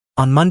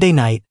On Monday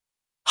night,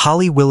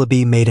 Holly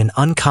Willoughby made an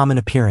uncommon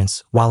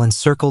appearance while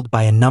encircled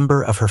by a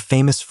number of her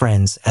famous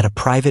friends at a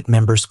private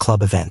members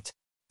club event.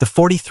 The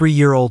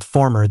 43-year-old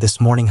former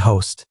This Morning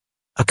host,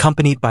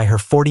 accompanied by her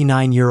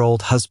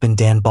 49-year-old husband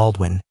Dan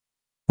Baldwin,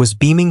 was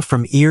beaming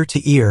from ear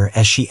to ear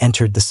as she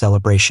entered the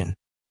celebration.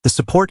 The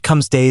support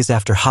comes days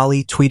after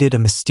Holly tweeted a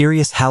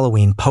mysterious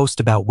Halloween post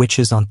about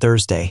witches on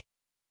Thursday,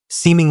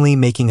 seemingly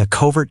making a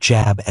covert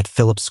jab at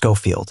Phillip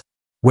Schofield.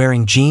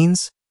 Wearing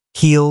jeans,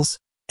 heels,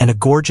 and a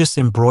gorgeous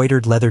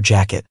embroidered leather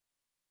jacket,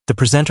 the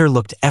presenter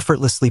looked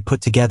effortlessly put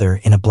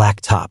together in a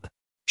black top.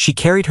 She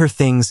carried her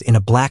things in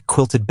a black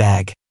quilted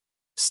bag,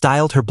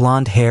 styled her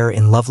blonde hair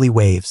in lovely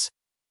waves,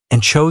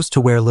 and chose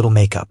to wear little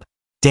makeup.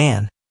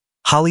 Dan,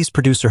 Holly's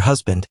producer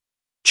husband,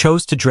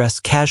 chose to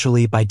dress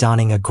casually by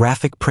donning a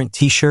graphic print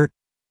t-shirt,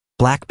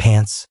 black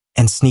pants,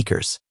 and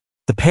sneakers.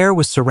 The pair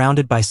was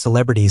surrounded by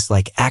celebrities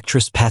like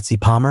actress Patsy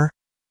Palmer,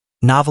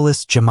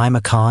 novelist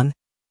Jemima Khan,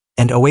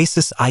 and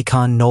Oasis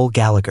icon Noel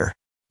Gallagher.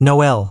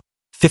 Noel,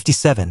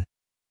 57,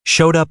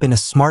 showed up in a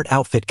smart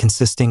outfit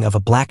consisting of a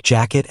black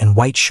jacket and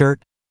white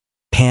shirt,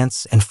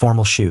 pants, and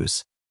formal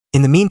shoes.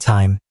 In the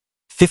meantime,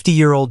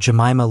 50-year-old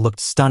Jemima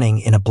looked stunning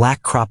in a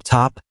black crop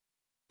top,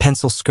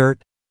 pencil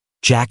skirt,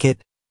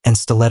 jacket, and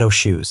stiletto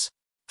shoes.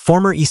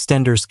 Former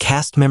EastEnders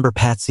cast member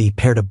Patsy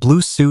paired a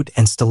blue suit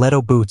and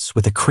stiletto boots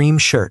with a cream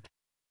shirt,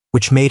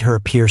 which made her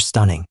appear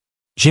stunning.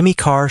 Jimmy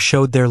Carr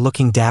showed there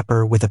looking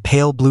dapper with a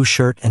pale blue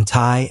shirt and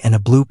tie and a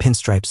blue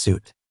pinstripe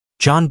suit.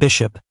 John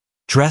Bishop,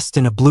 dressed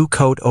in a blue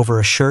coat over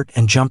a shirt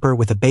and jumper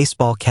with a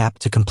baseball cap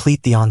to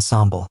complete the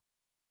ensemble,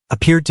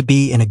 appeared to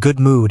be in a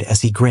good mood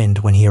as he grinned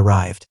when he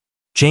arrived.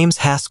 James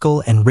Haskell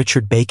and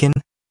Richard Bacon,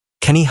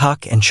 Kenny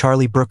Huck and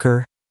Charlie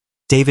Brooker,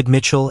 David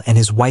Mitchell and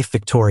his wife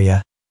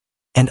Victoria,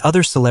 and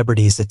other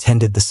celebrities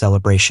attended the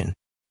celebration.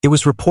 It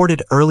was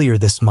reported earlier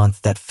this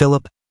month that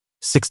Philip,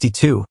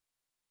 62,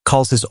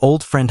 calls his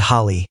old friend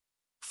Holly,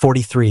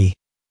 43,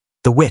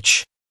 the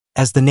witch.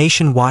 As the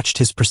nation watched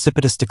his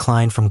precipitous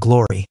decline from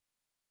glory,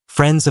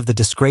 friends of the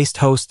disgraced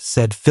host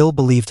said Phil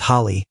believed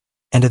Holly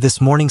and a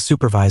This Morning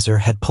supervisor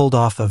had pulled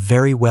off a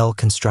very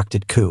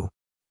well-constructed coup.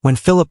 When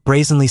Philip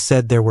brazenly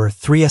said there were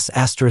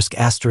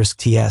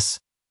 3s**********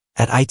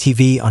 at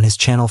ITV on his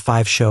Channel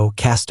 5 show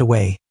Cast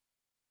Away,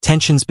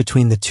 tensions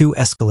between the two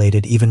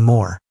escalated even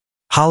more.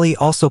 Holly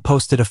also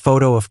posted a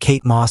photo of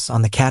Kate Moss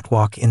on the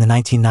catwalk in the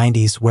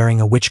 1990s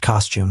wearing a witch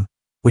costume,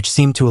 which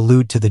seemed to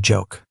allude to the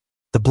joke.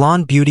 The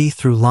blonde beauty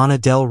threw Lana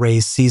Del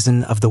Rey's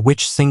Season of the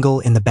Witch single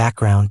in the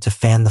background to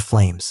fan the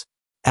flames.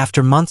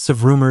 After months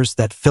of rumors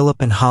that Philip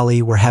and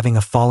Holly were having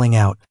a falling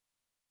out,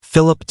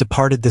 Philip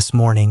departed This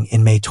Morning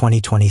in May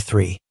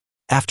 2023.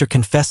 After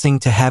confessing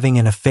to having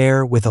an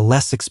affair with a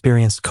less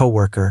experienced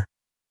co-worker,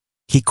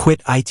 he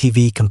quit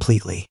ITV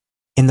completely.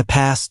 In the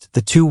past,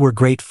 the two were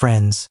great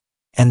friends,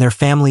 and their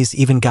families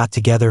even got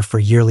together for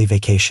yearly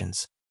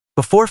vacations.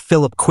 Before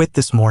Philip quit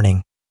This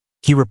Morning,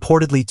 he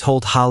reportedly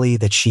told Holly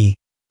that she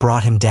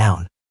brought him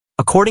down.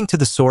 According to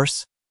the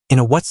source, in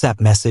a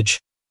WhatsApp message,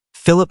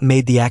 Philip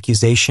made the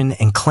accusation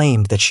and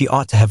claimed that she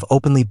ought to have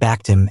openly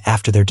backed him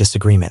after their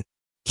disagreement.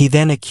 He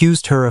then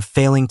accused her of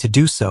failing to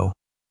do so,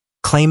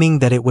 claiming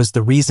that it was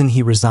the reason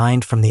he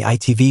resigned from the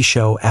ITV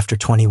show after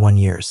 21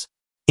 years.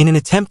 In an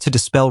attempt to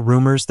dispel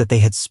rumors that they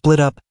had split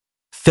up,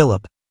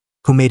 Philip,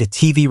 who made a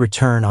TV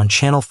return on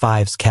Channel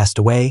 5's Cast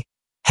Away,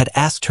 had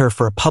asked her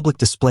for a public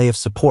display of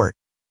support,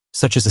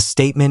 such as a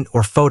statement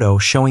or photo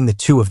showing the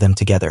two of them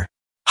together.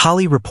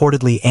 Holly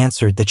reportedly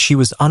answered that she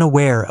was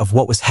unaware of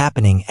what was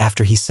happening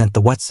after he sent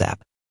the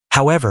WhatsApp.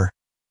 However,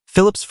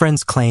 Philip's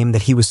friends claim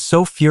that he was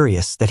so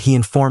furious that he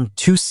informed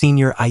two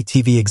senior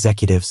ITV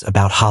executives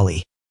about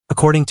Holly.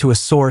 According to a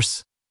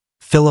source,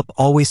 Philip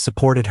always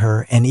supported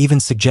her and even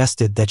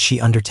suggested that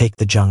she undertake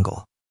the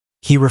jungle.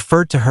 He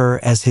referred to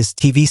her as his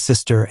TV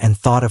sister and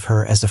thought of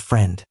her as a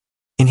friend.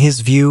 In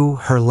his view,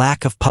 her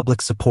lack of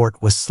public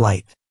support was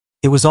slight.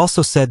 It was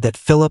also said that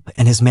Philip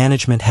and his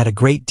management had a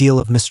great deal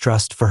of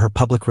mistrust for her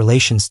public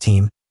relations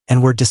team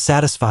and were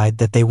dissatisfied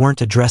that they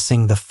weren't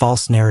addressing the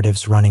false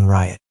narratives running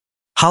riot.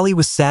 Holly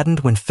was saddened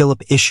when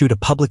Philip issued a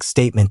public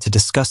statement to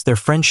discuss their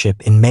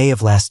friendship in May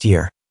of last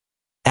year,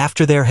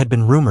 after there had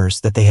been rumors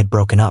that they had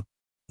broken up.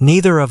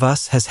 "Neither of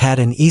us has had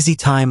an easy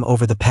time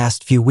over the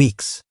past few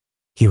weeks,"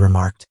 he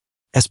remarked.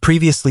 As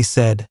previously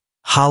said,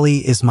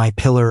 Holly is my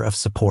pillar of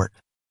support.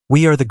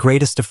 We are the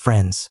greatest of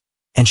friends,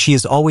 and she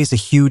is always a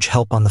huge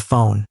help on the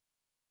phone,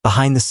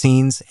 behind the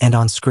scenes, and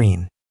on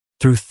screen.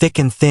 Through thick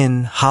and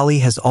thin, Holly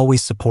has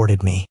always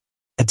supported me.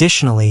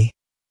 Additionally,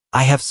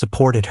 I have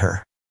supported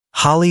her.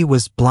 Holly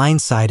was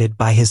blindsided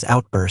by his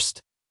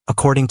outburst,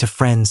 according to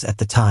friends at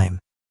the time.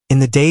 In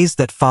the days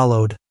that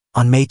followed,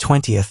 on May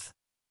 20th,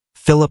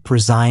 Philip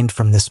resigned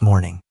from This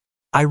Morning.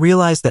 "I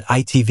realize that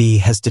ITV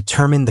has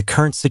determined the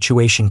current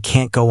situation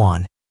can't go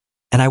on,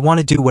 and I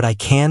want to do what I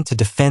can to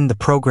defend the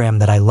program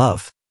that I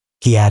love,"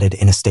 he added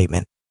in a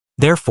statement.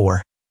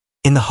 "Therefore,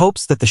 in the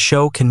hopes that the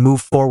show can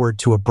move forward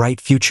to a bright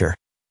future,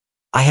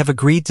 I have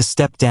agreed to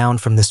step down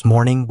from This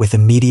Morning with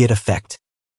immediate effect."